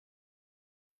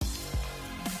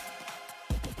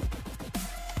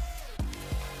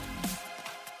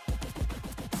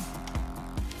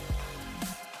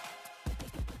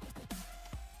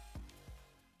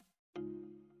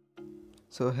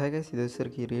So hey guys, ఇది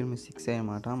వచ్చేసరికి Realme 6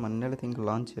 అనమాట. మన ఇండియాలో అయితే ఇంకా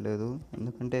లాంచ్ చేయలేదు.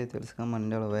 ఎందుకంటే తెలుసుగా మన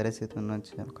ఇండియాలో వైరస్ అయితే ఉన్న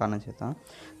కారణం చేత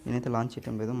నేనైతే లాంచ్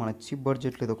చేయడం లేదు. మన చీప్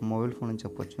బడ్జెట్లో ఇది ఒక మొబైల్ ఫోన్ అని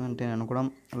చెప్పొచ్చు. అంటే నేను కూడా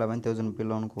 11,000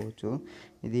 బిల్ అనుకోవచ్చు.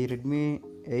 ఇది రెడ్మీ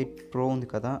 8 ప్రో ఉంది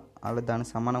కదా, అలా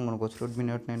దానికి సమానంగా అనుకోవచ్చు. రెడ్మీ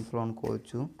నోట్ 9 ప్రో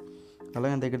అనుకోవచ్చు.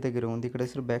 అలాగే దగ్గర ఉంది.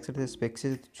 ఇక్కడ బ్యాక్ సైడ్ అయితే స్పెక్స్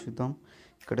అయితే చూద్దాం.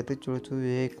 ఇక్కడైతే చూడొచ్చు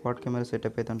క్వాడ్ కెమెరా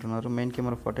సెటప్ అయితే అంటున్నారు. మెయిన్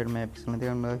కెమెరా 48 మెగాపిక్సెల్ అయితే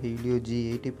కనుక హీలియో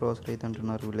G80 ప్రాసెసర్ అయితే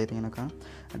అంటున్నారు వీళ్ళైతే కనుక.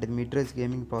 అంటే ఇది మిడ్ రేంజ్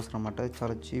గేమింగ్ ప్రాసెసర్ అనమాట.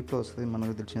 చాలా చీప్లో వస్తుంది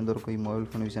మనకు తెలిసినంత వరకు ఈ మొబైల్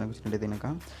ఫోన్ విషయానికి వచ్చినట్టయితే కనుక.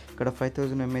 ఇక్కడ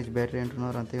 5000 mAh బ్యాటరీ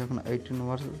అంటున్నారు. అంతేకాకుండా 18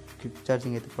 hours క్విక్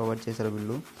ఛార్జింగ్ అయితే ప్రొవైడ్ చేశారు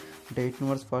వీళ్ళు. అంటే 18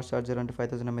 hours ఫాస్ట్ ఛార్జర్ అంటే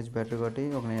 5000 mAh బ్యాటరీ కాబట్టి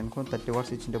నేను అనుకో 30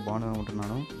 watts ఇచ్చింటే బాగుంది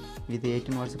అనుకుంటున్నాను. ఇది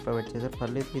 18 hours ప్రొవైడ్ చేశారు.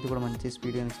 పర్లేదు, ఇది కూడా మంచి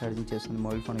స్పీడ్గా ఛార్జింగ్ చేస్తుంది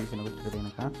మొబైల్ ఫోన్ విషయానికి వచ్చినట్టయితే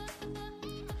కనుక.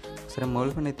 సరే, మొబైల్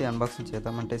ఫోన్ అయితే అన్బాక్సింగ్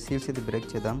చేద్దాం. అంటే సీల్స్ అయితే బ్రేక్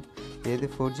చేద్దాం. ఏదైతే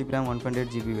 4GB RAM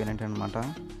 128GB వేరియంట్ అనమాట.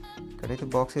 ఇక్కడైతే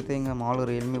బాక్స్ అయితే ఇంకా మామూలుగా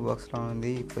రియల్మీ బాక్స్లా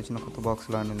ఉంది. ఇప్పుడు వచ్చిన కొత్త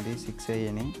బాక్స్లా ఉంది 6i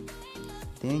అని.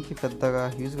 దీనికి పెద్దగా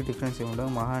హ్యూజ్గా డిఫరెన్స్ ఏమి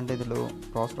ఉండవు. మహా అంటే ఇందులో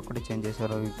ప్రాసెసర్ ఒకటి చేంజ్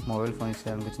చేశారు మొబైల్ ఫోన్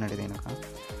ఇచ్చేయాలని వచ్చినట్టయితే కనుక.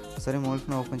 సరే, మొబైల్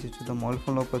ఫోన్ ఓపెన్ చేసి చూద్దాం. మొబైల్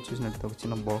ఫోన్ లోపల చూసినట్టయితే ఒక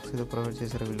చిన్న బాక్స్ అయితే ప్రొవైడ్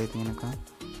చేశారు వీళ్ళైతే కనుక.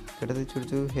 ఇక్కడైతే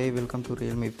చూడొచ్చు, హే వెల్కమ్ టు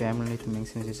రియల్మీ ఫ్యామిలీని అయితే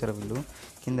మెన్షన్ చేశారు వీళ్ళు.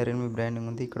 కింద రియల్మీ బ్రాండింగ్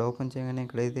ఉంది. ఇక్కడ ఓపెన్ చేయగానే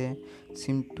ఇక్కడైతే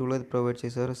సిమ్ టూల్ అయితే ప్రొవైడ్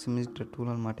చేశారు. సిమ్ టూల్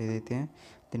అనమాట ఇదైతే.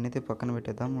 దీన్ని అయితే పక్కన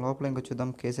పెట్టేద్దాం. లోపల ఇంకా చూద్దాం,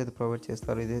 కేసు అయితే ప్రొవైడ్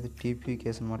చేస్తారు. ఇదైతే TPU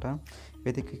కేసు అనమాట.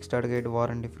 ఇదైతే quick start guide,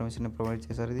 warranty information provide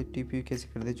చేశారు. ఇది TPU కేసు.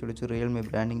 ఇక్కడైతే చూడొచ్చు రియల్మీ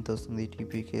బ్రాండింగ్తో వస్తుంది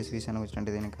TPU కేసు విషయానికి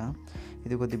వచ్చినట్టు కనుక.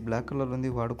 ఇది కొద్ది బ్లాక్ కలర్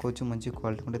ఉంది, వాడుకోవచ్చు, మంచి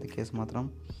క్వాలిటీ ఉంటుంది కేసు మాత్రం.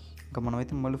 ఇంకా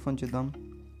మనమైతే మొబైల్ ఫోన్ చూద్దాం.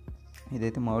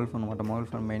 ఇదైతే మొబైల్ ఫోన్ అనమాట. మొబైల్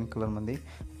ఫోన్ మెయిన్ కలర్ మంది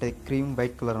అంటే క్రీమ్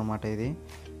వైట్ కలర్ అనమాట.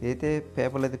 ఇదైతే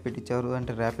పేపర్లు అయితే పెట్టించారు,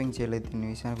 అంటే ర్యాపింగ్ చేయలేదు దీని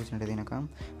విషయానికి వచ్చినట్టు కనుక.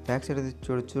 బ్యాక్ సైడ్ అయితే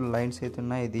చూడొచ్చు లైన్స్ అయితే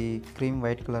ఉన్నాయి. ఇది క్రీమ్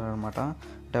వైట్ కలర్ అనమాట.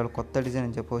 అంటే వాళ్ళు కొత్త డిజైన్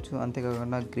అని చెప్పవచ్చు.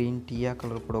 అంతేకాకుండా గ్రీన్ టీయా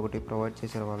కలర్ కూడా ఒకటి ప్రొవైడ్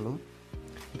చేశారు వాళ్ళు.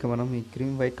 ఇక మనం ఈ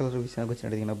క్రీమ్ వైట్ కలర్ విషయానికి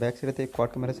వచ్చినట్టు బ్యాక్ సైడ్ అయితే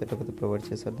క్వాడ్ కెమెరా సెటప్ అయితే ప్రొవైడ్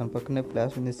చేస్తారు. దాని పక్కనే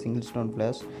ఫ్లాష్ ఉంది, సింగిల్ స్టోన్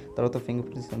ఫ్లాష్. తర్వాత ఫింగర్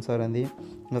ప్రింట్ సెన్సార్ ఉంది.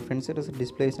 ఇంకా ఫ్రంట్ సైడ్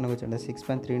డిస్ప్లే విషయానికి వచ్చినట్టు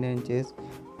 6.39 inches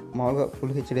మామూలుగా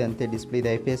ఫుల్ హెచ్డీ అంతే డిస్ప్లే. ఇది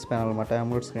IPS ప్యానల్ అనమాట,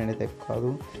 AMOLED స్క్రీన్ అయితే కాదు.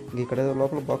 ఇంక ఇక్కడ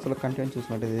లోపల బాక్స్లో కంటెంట్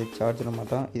చూసినట్టు ఇది ఛార్జర్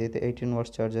అనమాట. ఇదైతే 18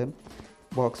 watts ఛార్జర్.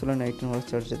 బాక్స్లో 18 watts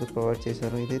ఛార్జర్ అయితే ప్రొవైడ్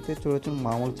చేశారు. ఇదైతే చూడొచ్చు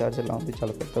మామూలు ఛార్జర్లా ఉంది,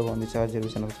 చాలా పెద్దగా ఉంది ఛార్జర్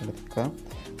విషయానికి వచ్చినట్టు. ఇంకా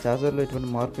ఛార్జర్లో ఎటువంటి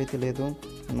మార్పు అయితే లేదు.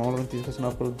 మామూలుగా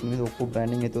తీసుకొచ్చినప్పుడు దీని మీద ఒప్పో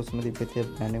బ్రాండింగ్ అయితే వస్తున్నది. ఇప్పుడైతే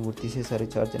బ్రాండింగ్ కూడా తీసేశారు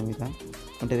ఈ ఛార్జర్ మీద.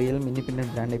 అంటే రియల్మీ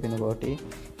ఇండిపెండెంట్ బ్రాండ్ అయిపోయింది కాబట్టి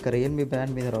ఇక రియల్మీ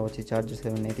బ్రాండ్ మీద రావచ్చు ఛార్జర్స్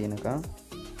ఏమైనా అయితే కనుక.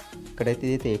 ఇక్కడైతే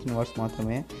ఇదైతే 18 watts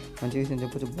మాత్రమే. మంచి విషయం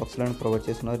చెప్పొచ్చు, బాక్స్లో ప్రొవైడ్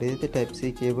చేస్తున్నారు. ఇదైతే Type-C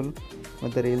కేబుల్,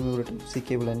 ಮತ್ತು రియల్మీ కూడా Type-C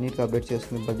కేబుల్ అన్నిటికీ అప్డేట్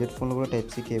చేస్తుంది. బడ్జెట్ ఫోన్లో కూడా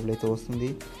Type-C కేబుల్ అయితే వస్తుంది.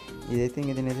 ఇదైతే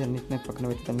దీనైతే అన్నింటినీ పక్కన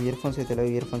పెడతాం. ఇయర్ ఫోన్స్ అయితే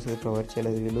లేవు, ఇయర్ ఫోన్స్ అయితే ప్రొవైడ్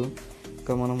చేయలేదు వీళ్ళు.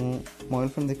 ఇంకా మనము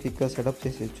మొబైల్ ఫోన్ క్విక్గా సెటప్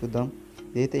చేసి చూద్దాం.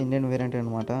 ఇదైతే ఇండియన్ వేరియంట్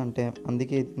అనమాట. అంటే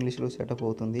అందుకే ఇంగ్లీష్లో సెటప్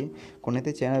అవుతుంది. కొన్ని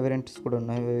అయితే చైనా వేరియంట్స్ కూడా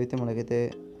ఉన్నాయి, అవి అయితే మనకైతే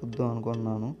వద్దు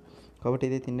అనుకున్నాను కాబట్టి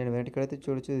ఇదైతే ఇండియన్ వేరియంట్. ఇక్కడైతే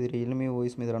చూడొచ్చు, ఇది రియల్మీ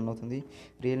OS మీద రన్ అవుతుంది.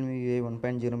 రియల్మీ UI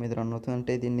 1.0 మీద రన్ అవుతుంది.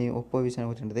 అంటే దీన్ని ఒప్పో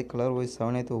విషయానికి వచ్చినట్టు కలర్ OS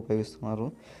 7 అయితే ఉపయోగిస్తున్నారు.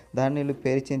 దాన్ని వీళ్ళు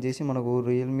పేరు చేంజ్ చేసి మనకు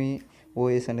రియల్మీ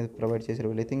OS అనేది ప్రొవైడ్ చేశారు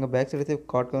వీళ్ళైతే. ఇంకా బ్యాక్ సైడ్ అయితే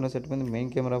క్వాడ్ కెమెరా సెట్ ఉంది.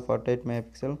 మెయిన్ కెమెరా 48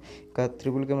 మెగాపిక్సెల్, ఇంకా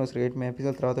ట్రిపుల్ కెమెరాస్ 8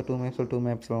 మెగాపిక్సెల్, తర్వాత 2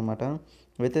 మెగాపిక్సెల్ అనమాట.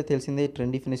 ఇవైతే తెలిసిందే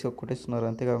ట్రెండీ ఫినిష్ కొట్టేస్తున్నారు.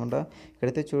 అంతేకాకుండా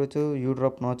ఇక్కడైతే చూడొచ్చు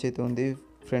డ్రాప్ నాచ్ అయితే ఉంది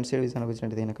ఫ్రంట్ సైడ్ విషయానికి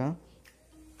వచ్చినట్టు కనుక.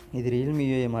 ఇది రియల్మీ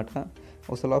UI అన్నమాట.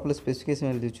 ఒకసారి లోపల స్పెసిఫికేషన్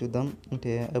వెళ్ళి చూద్దాం.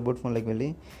 అంటే అబౌట్ ఫోన్లోకి వెళ్ళి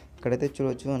ఇక్కడైతే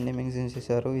చూడొచ్చు అన్నీ మెన్షన్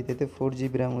చేశారు. ఇదైతే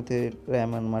 4GB RAM అయితే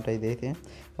ర్యామ్ అనమాట. ఇదైతే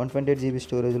 128GB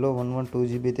స్టోరేజ్లో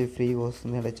 112GB అయితే ఫ్రీగా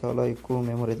వస్తుంది. అంటే చాలా ఎక్కువ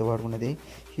మెమరీ అయితే వాడుకున్నది.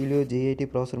 హీలియో G80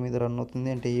 ప్రాసెసర్ మీద రన్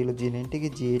అవుతుంది. అంటే హీలియో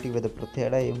G90కి G80కి పెద్ద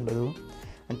తేడా ఏమి ఉండదు.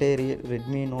 అంటే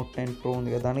రెడ్మీ నోట్ 9 ప్రో ఉంది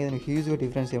కదా, దానికి హ్యూజ్గా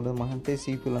డిఫరెన్స్ ఏమి ఉండదు. మా అంటే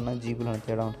CPU అన్న GB అన్న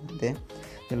తేడా ఉంటుంది అంతే.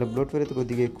 దీనిలో బ్లోట్వేర్ అయితే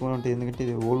కొద్దిగా ఎక్కువ ఉంటుంది, ఎందుకంటే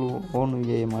ఇది ఓన్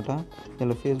UI అన్నమాట.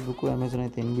 దీనిలో ఫేస్బుక్, అమెజాన్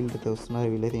అయితే ఇన్బిల్ట్ అయితే వస్తున్నారు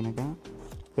వీళ్ళైతే కనుక.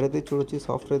 ఇక్కడైతే చూడొచ్చు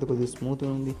సాఫ్ట్వేర్ అయితే కొద్దిగా స్మూత్గా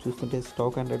ఉంది. చూస్తుంటే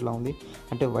స్టాక్ ఆండ్రాయిడ్లా ఉంది.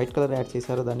 అంటే వైట్ కలర్ యాడ్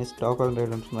చేశారు, దాన్ని స్టాక్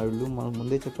ఆండ్రాయిడ్ అంటున్నారు వీళ్ళు. మనం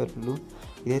ముందే చెప్పారు వీళ్ళు,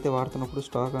 ఇదైతే వాడుతున్నప్పుడు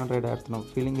స్టాక్ ఆండ్రాయిడ్ ఆడుతున్నాం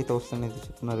ఫీలింగ్ అయితే వస్తుందని అయితే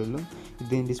చెప్తున్నారు వీళ్ళు.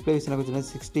 దీని డిస్ప్లే విషయానికి వచ్చిన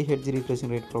 60Hz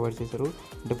రిఫ్రెషింగ్ రేట్ ప్రొవైడ్ చేశారు.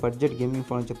 అంటే బడ్జెట్ గేమింగ్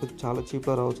ఫోన్ అని చెప్పి చాలా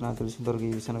చీప్గా రావచ్చు నాకు తెలిసినంతవరకు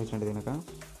ఈ విషయానికి వచ్చినట్టు కనుక.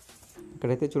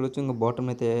 ఇక్కడైతే చూడొచ్చు, ఇంకా బాటమ్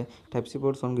అయితే Type-C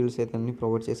పోర్ట్స్, 1 గిల్స్ అయితే అన్ని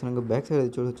ప్రొవైడ్ చేశాను. ఇంకా బ్యాక్ సైడ్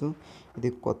అయితే చూడొచ్చు, ఇది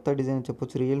కొత్త డిజైన్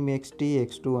చెప్పొచ్చు. రియల్మీ XT,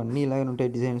 X2 అన్నీ ఇలాగే ఉంటాయి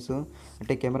డిజైన్స్.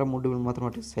 అంటే కెమెరా మోడ్యూల్ మాత్రం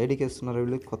అంటే సైడ్కి వేస్తున్నారు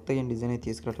వీళ్ళు, కొత్తగా ఏం డిజైన్ అయితే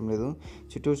తీసుకురావడం లేదు.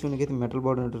 చుట్టూ చూడడానికి మెటల్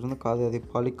బాడీ ఉంటుంది కాదు, అది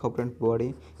పాలికార్బోనేట్ బాడీ.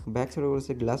 బ్యాక్ సైడ్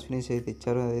కూడా గ్లాస్ ఫినిష్ అయితే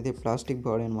ఇచ్చారు, అదైతే ప్లాస్టిక్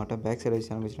బాడీ అనమాట. బ్యాక్ సైడ్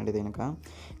విషయానికి వచ్చినట్టు కనుక.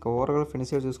 ఇంకా ఓవరాల్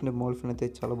ఫినిష్ చూసుకుంటే మొబైల్ ఫోన్ అయితే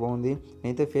చాలా బాగుంది.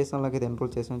 నేనైతే ఫేస్ అన్లాక్ అయితే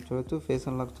ఎన్రోల్ చేశాను. చూడొచ్చు ఫేస్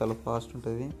అన్లాక్ చాలా ఫాస్ట్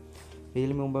ఉంటుంది.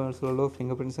 Realme మొబైల్స్లలో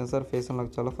finger print censor, face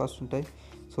unlock చాలా ఫాస్ట్ ఉంటాయి.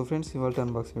 సో ఫ్రెండ్స్, ఇవాళ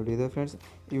అన్బాక్సింగ్ వీడియో ఇదే ఫ్రెండ్స్.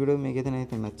 ఈ వీడియో మీకు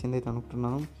అయితే నచ్చింది అయితే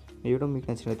అనుకుంటున్నాను. ఈ వీడియో మీకు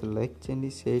నచ్చినట్లయితే లైక్ చేయండి,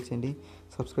 షేర్ చేయండి,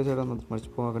 సబ్స్క్రైబ్ చేయడం మాత్రం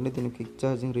మర్చిపోకండి. దీనికి క్విక్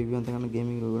ఛార్జింగ్ రివ్యూ అంతకన్నా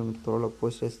గేమింగ్ రివ్యూ మీకు త్వరలో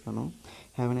పోస్ట్ చేస్తాను.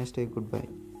 Have a nice day, good bye.